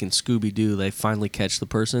murderer? Like in Scooby Doo, they finally catch the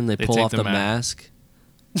person, they They pull take off the the mask.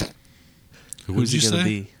 mask. Who Who's would you he gonna say?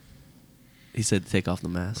 be? He said take off the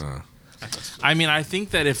mask. I mean, I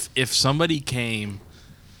think that if somebody came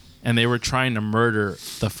and they were trying to murder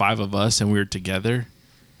the five of us and we were together,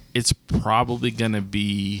 it's probably gonna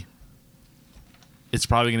be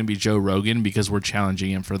Joe Rogan because we're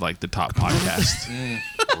challenging him for like the top podcast.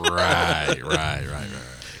 Right.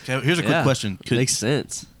 Okay, here's a quick Yeah, question: makes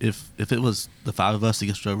sense. if it was the five of us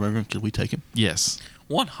against Joe Rogan, could we take him? Yes.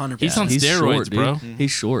 100%. He's on He's steroids, short, dude. bro.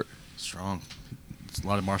 He's short. Strong. It's a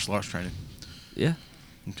lot of martial arts training. Yeah.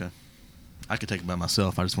 Okay. I could take him by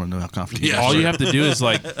myself. I just want to know how confident. Yeah. he is. All you have to do is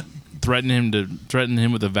like threaten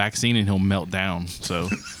him with a vaccine and he'll melt down. So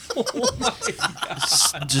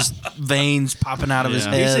just veins popping out of his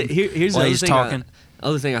Yeah. head. Here's the while other he's thing talking.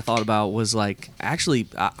 other thing I thought about was like actually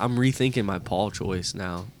I'm rethinking my Paul choice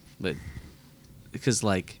now, but because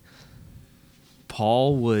like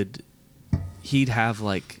Paul he'd have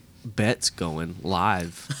like bets going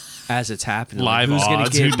live as it's happening. Live like, who's gonna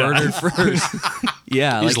odds, get who dies murdered first?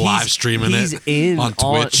 Yeah, He's like live streaming he's it in on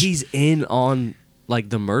Twitch. He's in on like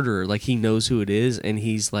the murderer. Like he knows who it is, and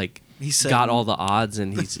he's like He's got setting- all the odds,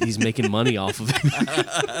 and he's making money off of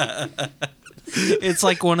it. It's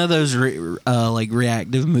like one of those like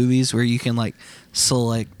reactive movies where you can like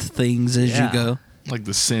select things as Yeah. you go. like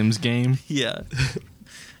the Sims game. Yeah.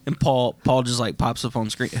 And Paul just like pops up on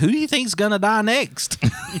screen. Who do you think's gonna die next?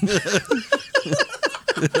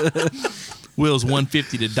 Will's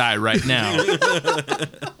 150 to die right now.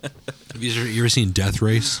 Have you ever seen Death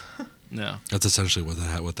Race? No. That's essentially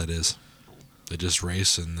what that is. They just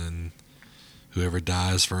race, and then whoever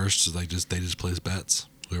dies first is they just place bets.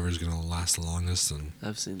 Whoever's gonna last the longest, and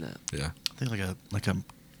I've seen that. yeah. I think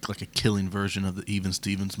like a killing version of the Even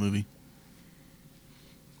Stevens movie.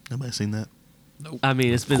 Nobody seen that? I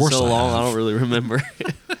mean, it's been course so I long, I have. don't really remember.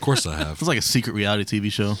 Of course I have. It's like a secret reality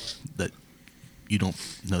TV show that you don't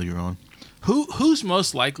know you're on. Who's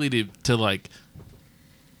most likely to like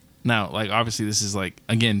now, like obviously this is like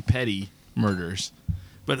again petty murders.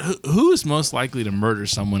 But who is most likely to murder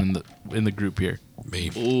someone in the group here? Me.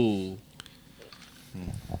 Ooh.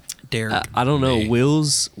 Derek. I don't know. Me.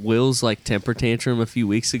 Will's like temper tantrum a few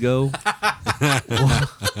weeks ago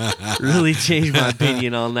really changed my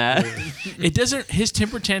opinion on that. It doesn't. His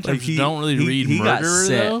temper tantrums Like, don't really read he got murderer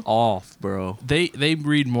set though. off, bro. They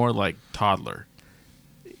read more like toddler.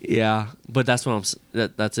 Yeah, but that's what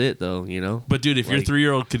that's it though, you know. But dude, if your Like-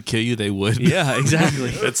 3-year-old could kill you, they would. Yeah,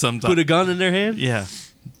 exactly. At some time. Put a gun in their hand. Yeah.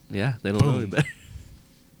 Yeah, they don't know any better.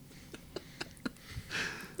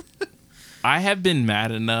 I have been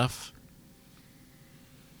mad enough.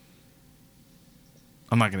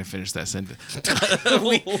 I'm not going to finish that sentence.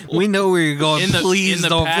 we know where you're going. Please in the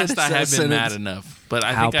don't past, finish I that have been mad sentence. enough, but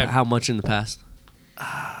I think How much in the past?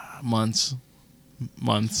 months.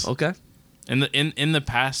 Okay. In the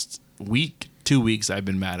past week, 2 weeks, I've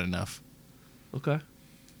been mad enough. Okay.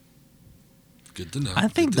 Good to know. I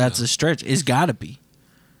think Good to that's know. a stretch. It's got to be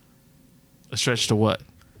A stretch to what?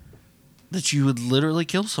 that you would literally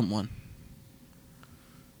kill someone.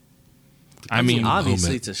 I mean, obviously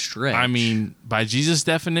moment. it's a stretch. I mean, by Jesus'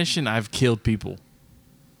 definition, I've killed people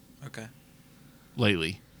Okay.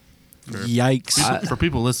 lately. Yikes. For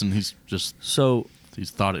people listening, he's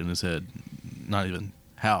thought it in his head, not even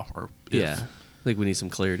how or if. yeah, I think we need some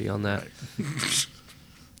clarity on that.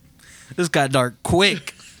 This got dark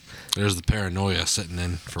quick. There's the paranoia sitting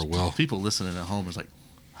in for Will. People listening at home is like,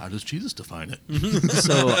 how does Jesus define it?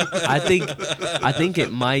 So I think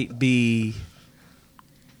it might be,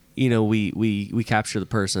 we capture the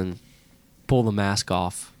person, pull the mask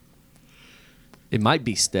off. It might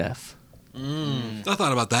be Steph. I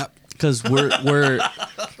thought about that. Because we're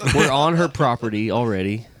on her property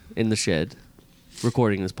already in the shed,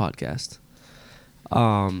 recording this podcast.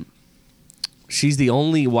 She's the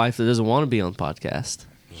only wife that doesn't want to be on the podcast.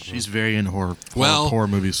 She's very into horror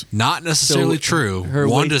movies. Not necessarily So, true. her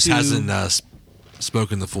One way just to- hasn't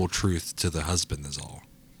spoken the full truth to the husband is all,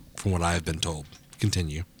 from what I have been told.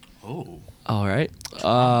 Continue. Oh. All right.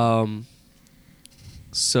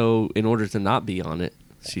 So in order to not be on it,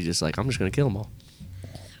 she's just like, I'm just gonna kill them all.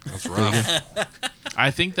 That's rough. I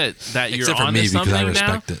think that you're Except for on me, to because I something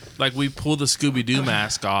respect now. it. Like we pull the Scooby-Doo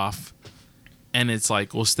mask off, and it's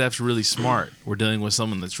like, well, Steph's really smart. We're dealing with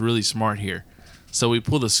someone that's really smart here. So we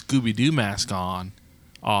pull the Scooby-Doo mask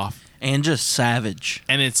off, And just savage.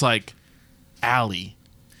 and it's like Allie.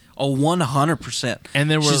 Oh, 100%.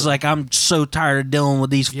 And then she's like, I'm so tired of dealing with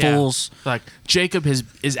these fools. Like Jacob is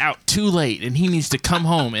out too late, and he needs to come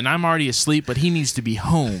home, and I'm already asleep, but he needs to be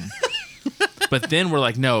home. But then we're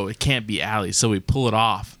like, no, it can't be Allie. So we pull it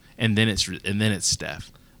off, and then it's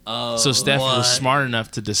Steph. Oh, So Steph what? was smart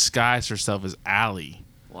enough to disguise herself as Allie.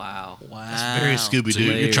 Wow. Wow. Very Scooby-Doo.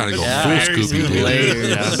 Layers. You're trying to go Yeah. full Very Scooby-Doo.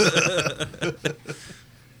 Layers.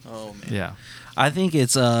 Oh, man. Yeah. I think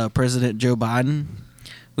it's President Joe Biden.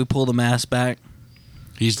 We pull the mask back.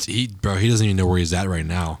 He doesn't even know where he's at right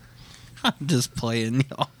now. I'm just playing,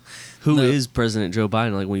 y'all. Who No. is President Joe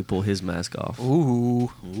Biden? Like when you pull his mask off. Ooh.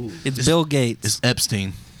 It's Bill Gates. It's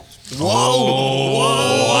Epstein.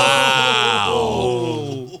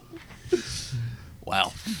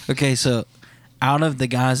 Wow. Okay, so out of the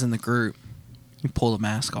guys in the group, you pull the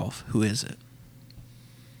mask off. Who is it?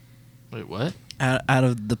 Wait, what? Out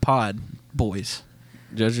of the pod boys,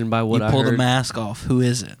 Judging by what you I pull heard, the mask off. Who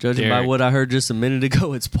is it? judging by Derek. what I heard just a minute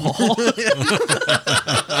ago, it's Paul.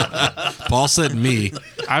 Paul said me.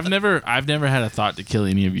 I've never had a thought to kill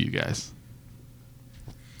any of you guys.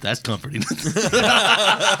 That's comforting.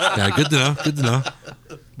 Yeah, good to know. Good to know.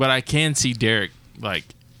 But I can see Derek like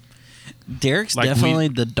Derek's Like definitely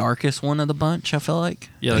the darkest one of the bunch. I feel like.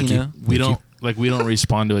 yeah, like you know. we don't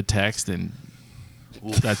respond to a text and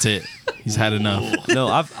that's it. He's had enough. No,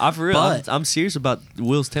 I've real. But- I'm serious about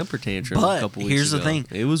Will's temper tantrum a But couple weeks here's ago. the thing.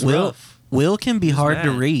 It was Will, rough. Will can be hard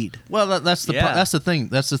to mad. read. Well, that's the Yeah. that's the thing.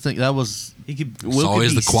 That's the thing. That was He could. It's Will could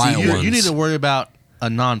always be the quiet serious. ones. you need to worry about a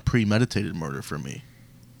non-premeditated murder for me.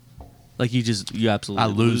 Like you absolutely I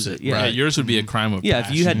lose it, Yeah, Yeah, right. yours would be a crime of yeah.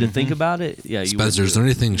 If you had to passion. think about it, yeah. You Spencer, would is do there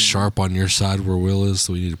it. anything sharp on your side where Will is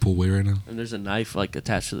that we need to pull away right now? And there's a knife like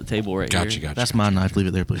attached to the table right Gotcha, here. gotcha. That's my knife. Leave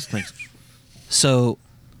it there, please. Thanks. So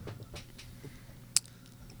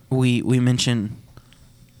we mentioned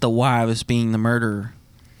the wives being the murderer.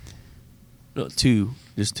 No, two,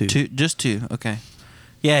 just two. Just two. Okay.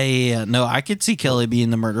 Yeah. No, I could see Kelly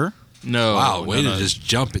being the murderer. No. Wow, way no, to just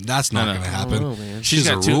jump in. That's not No, no. going to I happen. don't know, man. She's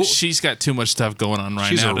a rule. She's got too much stuff going on right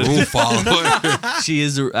She's now. a rule follower. She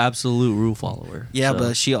is an absolute rule follower. Yeah, so.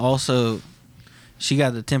 but she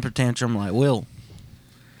got the temper tantrum like Will.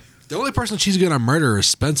 The only person she's going to murder is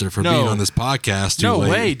Spencer for No. being on this podcast. Too No late.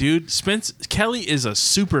 way, dude. Kelly is a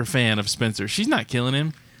super fan of Spencer. She's not killing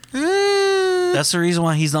him. That's the reason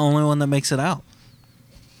why he's the only one that makes it out.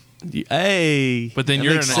 Hey, But then that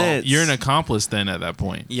you're makes sense. you're an accomplice then at that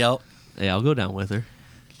point. Yep. Hey, I'll go down with her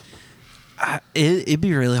It'd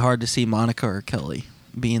be really hard to see Monica or Kelly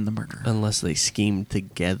being the murderer. unless they scheme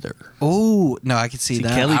together. Oh no, I could see, See,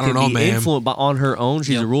 that. Kelly I don't can know, be man. influenced on her own.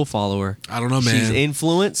 She's Yep. a rule follower. I don't know, She's man.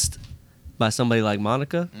 influenced by somebody like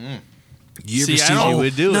Monica. You See, ever I see don't- She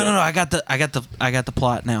would do no, it. no, no. I got the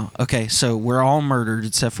plot now. Okay, so we're all murdered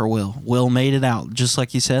except for Will. Will made it out, just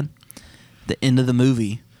like you said. The end of the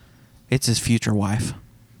movie, it's his future wife.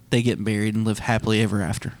 They get married and live happily ever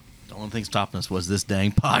after. The only thing stopping us was this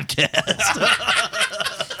dang podcast.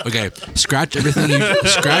 Okay, scratch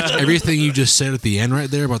everything you just said at the end right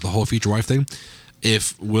there about the whole future wife thing.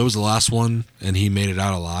 If Will was the last one and he made it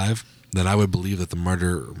out alive, then I would believe that the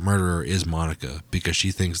murderer is Monica because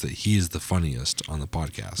she thinks that he is the funniest on the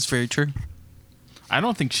That's podcast. very true. I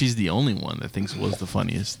don't think she's the only one that thinks Will's the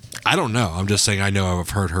funniest. I don't know. I'm just saying I know I've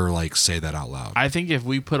heard her like say that out loud. I think if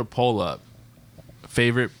we put a poll up,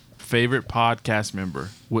 favorite podcast member,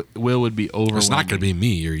 Will would be overwhelming. It's not going to be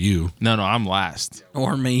me or you. No, I'm last.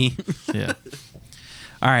 Or me. Yeah.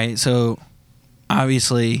 All right, so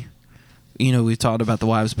obviously, we've talked about the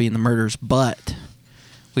wives being the murderers, but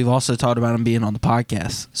we've also talked about them being on the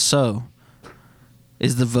podcast. So,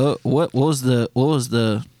 is the vote? What was the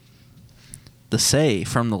the say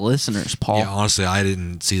from the listeners, Paul. Yeah, honestly, I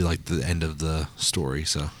didn't see like the end of the story.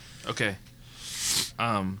 So, Okay.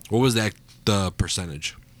 what was the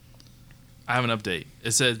percentage? I have an update.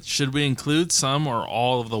 It said, should we include some or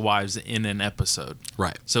all of the wives in an episode?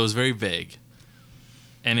 Right. So it was very vague.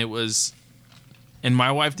 And it was, and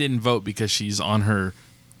my wife didn't vote because she's on her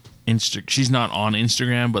she's not on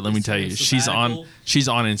Instagram, but let me tell you, she's on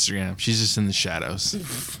Instagram. She's just in the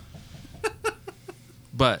shadows.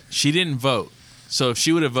 But she didn't vote. So if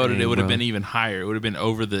she would have voted, Dang, it would have bro. been even higher. It would have been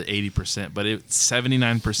over the 80%, but it's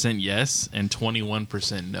 79% yes and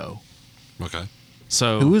 21% no. Okay.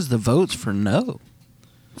 So Who was the votes for no?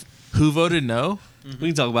 who voted no? We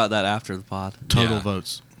can talk about that after the pod. Total Yeah.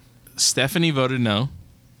 votes. Stephanie voted no.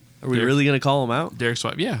 Are we Derek- really going to call them out? Derek's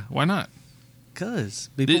wife. Yeah, why not? Because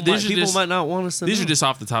These are people just- might not want us to These know. are just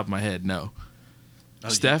off the top of my head. No.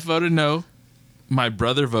 Steph voted no. My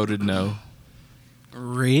brother voted no.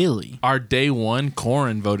 Really? Our day one,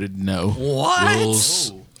 Corin voted no.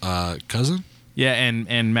 Will's cousin? Yeah,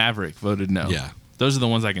 and Maverick voted no. Yeah. Those are the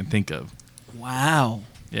ones I can think of. Wow.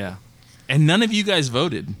 Yeah. And none of you guys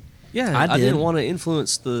voted. Yeah, I I didn't did. want to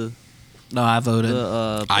influence the No, I voted.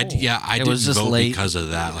 I poll. didn't was just vote late. because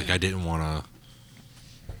of that. Like I didn't want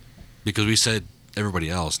to, because we said everybody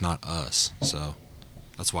else, not us. So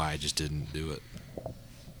that's why I just didn't do it.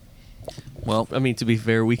 well, I mean, to be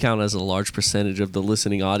fair, we count as a large percentage of the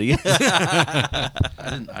listening audience. I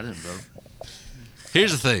didn't vote.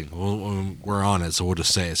 Here's the thing. We're on it, so we'll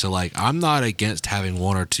just say it. So like, I'm not against having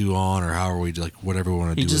one or two on, or however we like whatever we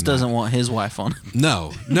want to do. he just in that. doesn't want his wife on.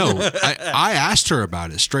 No. I asked her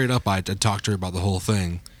about it straight up. I talked to her about the whole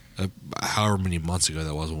thing, however many months ago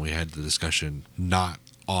that was when we had the discussion, not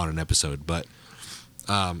on an episode. But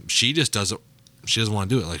she just doesn't. She doesn't want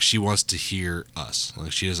to do it. Like she wants to hear us.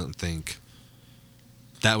 Like she doesn't think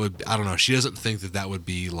that would. I don't know. She doesn't think that would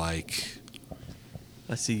be like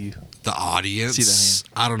I see you. the audience. See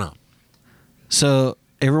that I don't know. So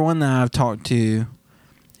everyone that I've talked to,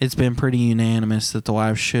 it's been pretty unanimous that the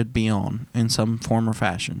wives should be on in some form or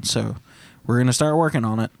fashion. So we're gonna start working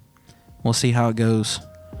on it. We'll see how it goes.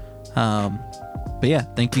 But yeah,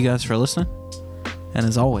 thank you guys for listening. And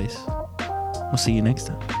as always, we'll see you next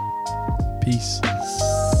time. Peace.